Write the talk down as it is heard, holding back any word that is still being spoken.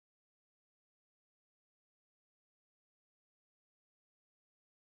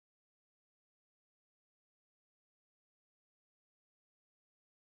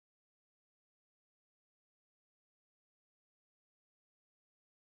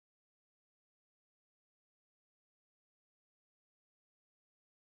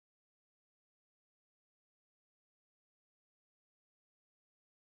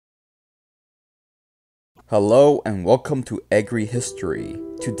Hello and welcome to Agri History.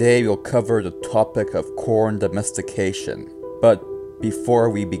 Today we'll cover the topic of corn domestication. But before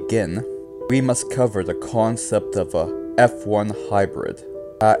we begin, we must cover the concept of a F1 hybrid.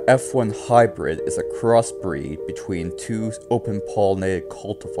 A F1 hybrid is a crossbreed between two open-pollinated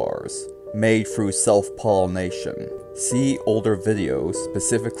cultivars made through self-pollination. See older videos,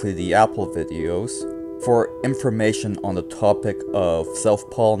 specifically the apple videos, for information on the topic of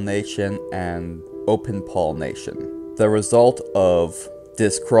self-pollination and open pollination. The result of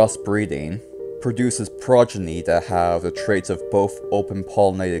this crossbreeding produces progeny that have the traits of both open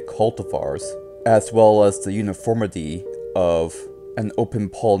pollinated cultivars, as well as the uniformity of an open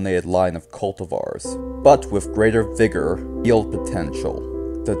pollinated line of cultivars, but with greater vigor, yield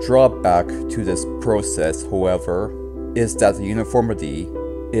potential. The drawback to this process, however, is that the uniformity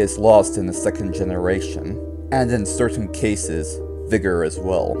is lost in the second generation, and in certain cases, vigor as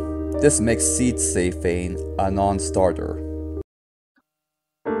well. This makes seed saphing a non-starter.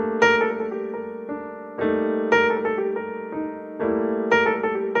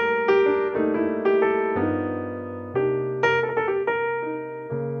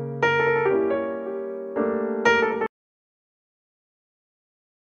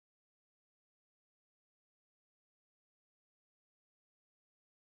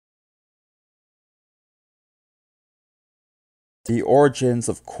 The origins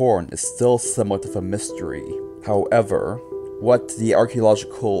of corn is still somewhat of a mystery. However, what the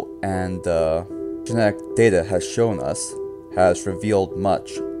archaeological and genetic data has shown us has revealed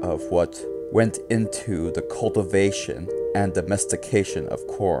much of what went into the cultivation and domestication of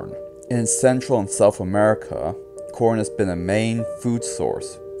corn. In Central and South America, corn has been a main food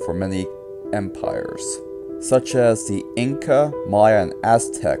source for many empires, such as the Inca, Maya, and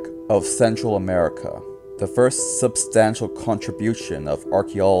Aztec of Central America. The first substantial contribution of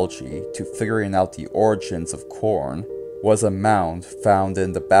archaeology to figuring out the origins of corn was a mound found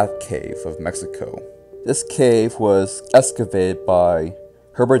in the Bat Cave of Mexico. This cave was excavated by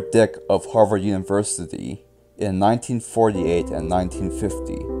Herbert Dick of Harvard University in 1948 and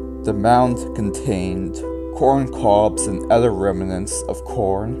 1950. The mound contained corn cobs and other remnants of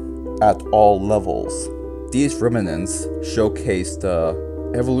corn at all levels. These remnants showcased the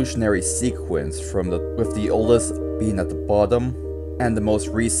evolutionary sequence with the oldest being at the bottom and the most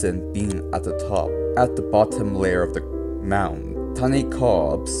recent being at the top. At the bottom layer of the mound, tiny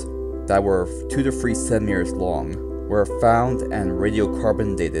cobs that were 2 to 3 centimeters long were found and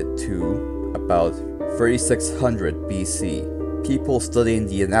radiocarbon dated to about 3600 BC. People studying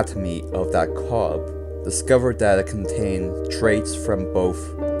the anatomy of that cob discovered that it contained traits from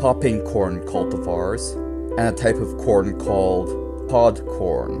both popping corn cultivars and a type of corn called pod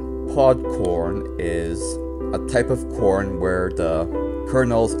corn. Pod corn is a type of corn where the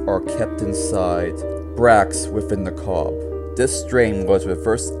kernels are kept inside bracts within the cob. This strain was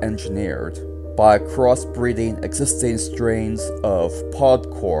reverse engineered by crossbreeding existing strains of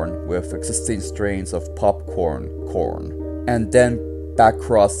pod corn with existing strains of popcorn corn, and then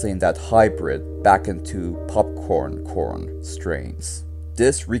back-crossing that hybrid back into popcorn corn strains.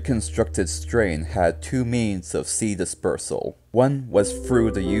 This reconstructed strain had 2 means of seed dispersal. One was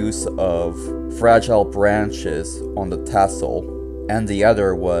through the use of fragile branches on the tassel, and the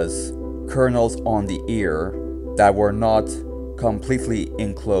other was kernels on the ear that were not completely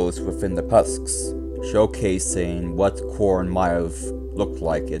enclosed within the husks, showcasing what corn might have looked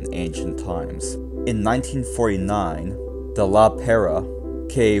like in ancient times. In 1949, the La Pera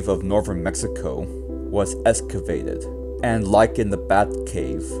cave of northern Mexico was excavated, and like in the Bat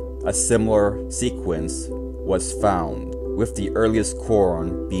Cave, a similar sequence was found, with the earliest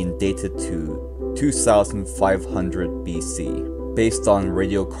corn being dated to 2500 BC, based on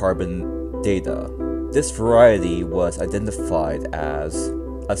radiocarbon data. This variety was identified as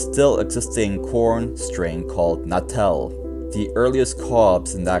a still existing corn strain called Natal. The earliest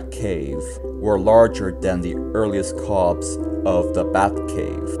cobs in that cave were larger than the earliest cobs of the Bat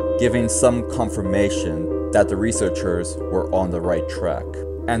Cave, giving some confirmation that the researchers were on the right track,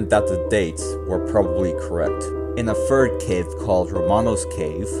 and that the dates were probably correct. In a third cave called Romano's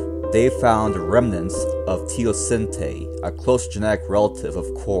Cave, they found remnants of teosinte, a close genetic relative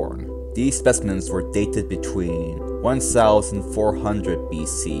of corn. These specimens were dated between 1400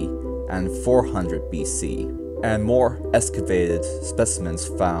 BC and 400 BC, and more excavated specimens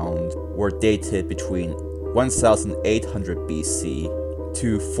found were dated between 1800 BC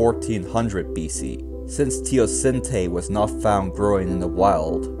to 1400 BC. Since teosinte was not found growing in the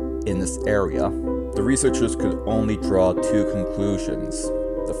wild in this area, the researchers could only draw 2 conclusions.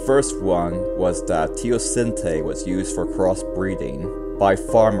 The first one was that teosinte was used for crossbreeding by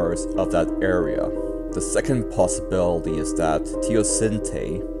farmers of that area. The second possibility is that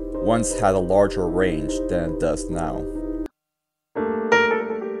teosinte once had a larger range than it does now.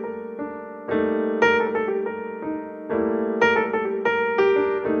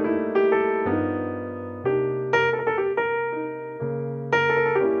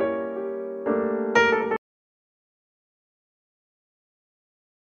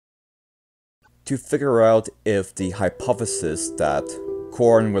 To figure out if the hypothesis that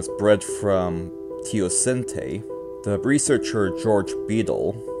corn was bred from teosinte, the researcher George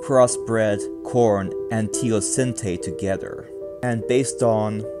Beadle crossbred corn and teosinte together. And based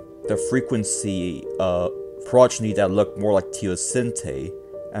on the frequency of progeny that looked more like teosinte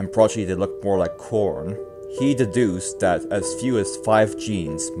and progeny that looked more like corn, he deduced that as few as 5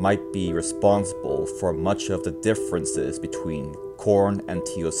 genes might be responsible for much of the differences between corn and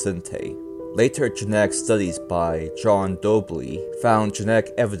teosinte. Later genetic studies by John Dobley found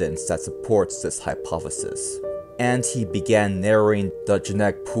genetic evidence that supports this hypothesis, and he began narrowing the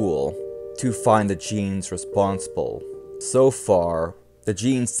genetic pool to find the genes responsible. So far, the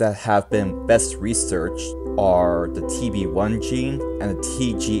genes that have been best researched are the TB1 gene and the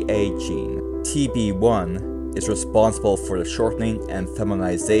TGA gene. TB1 is responsible for the shortening and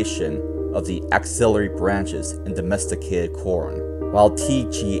feminization of the axillary branches in domesticated corn, while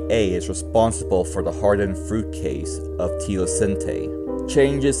TGA is responsible for the hardened fruit case of teosinte.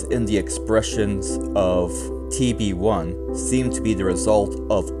 Changes in the expressions of TB1 seem to be the result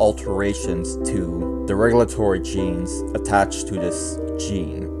of alterations to the regulatory genes attached to this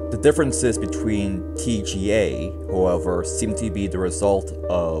gene. The differences between TGA, however, seem to be the result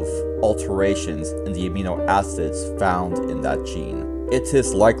of alterations in the amino acids found in that gene. It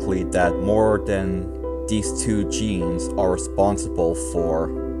is likely that more than these 2 genes are responsible for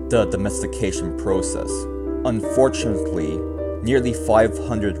the domestication process. Unfortunately, nearly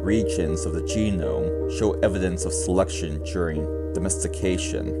 500 regions of the genome show evidence of selection during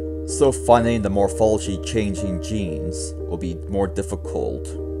domestication, so finding the morphology changing genes will be more difficult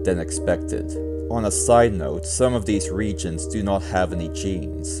than expected. On a side note, some of these regions do not have any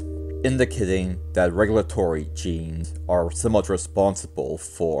genes, indicating that regulatory genes are somewhat responsible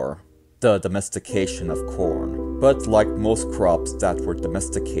for the domestication of corn. But like most crops that were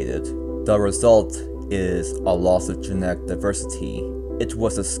domesticated, the result is a loss of genetic diversity. It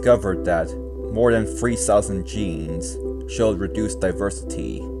was discovered that more than 3,000 genes showed reduced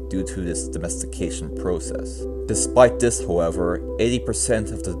diversity due to this domestication process. Despite this, however,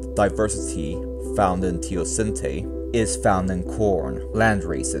 80% of the diversity found in teosinte is found in corn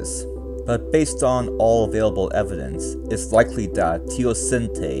landraces. But based on all available evidence, it's likely that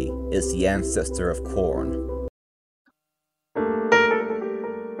teosinte is the ancestor of corn.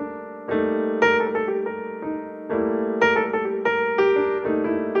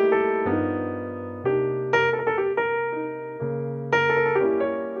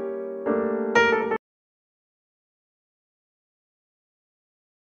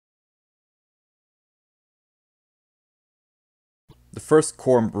 The first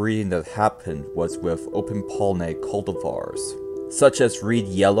corn breeding that happened was with open pollinated cultivars, such as Reed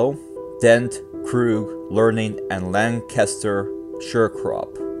Yellow, Dent, Krug, Learning, and Lancaster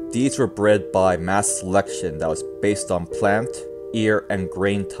Surecrop. These were bred by mass selection that was based on plant, ear, and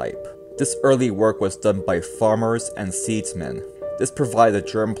grain type. This early work was done by farmers and seedsmen. This provided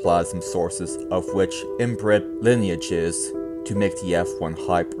germplasm sources of which inbred lineages to make the F1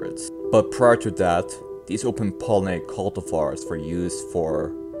 hybrids. But prior to that, these open pollinated cultivars were used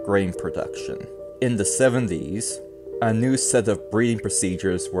for grain production. In the 70s, a new set of breeding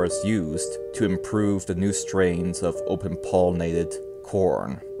procedures was used to improve the new strains of open pollinated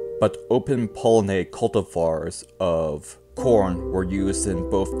corn. But open pollinated cultivars of corn were used in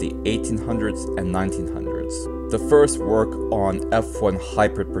both the 1800s and 1900s. The first work on F1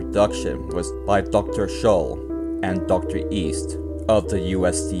 hybrid production was by Dr. Shull and Dr. East of the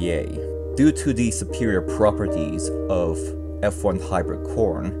USDA. Due to the superior properties of F1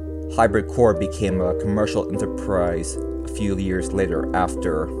 hybrid corn became a commercial enterprise a few years later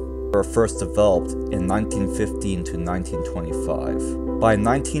after they were first developed in 1915 to 1925. By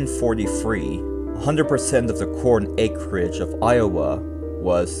 1943, 100% of the corn acreage of Iowa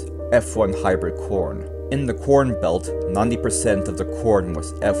was F1 hybrid corn. In the Corn Belt, 90% of the corn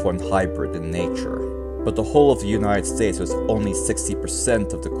was F1 hybrid in nature. But the whole of the United States was only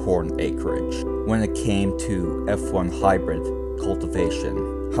 60% of the corn acreage when it came to F1 hybrid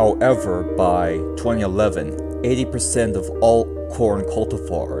cultivation. However, by 2011, 80% of all corn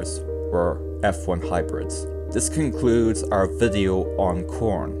cultivars were F1 hybrids. This concludes our video on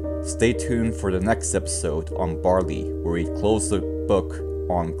corn. Stay tuned for the next episode on barley, where we close the book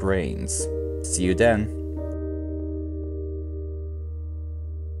on grains. See you then.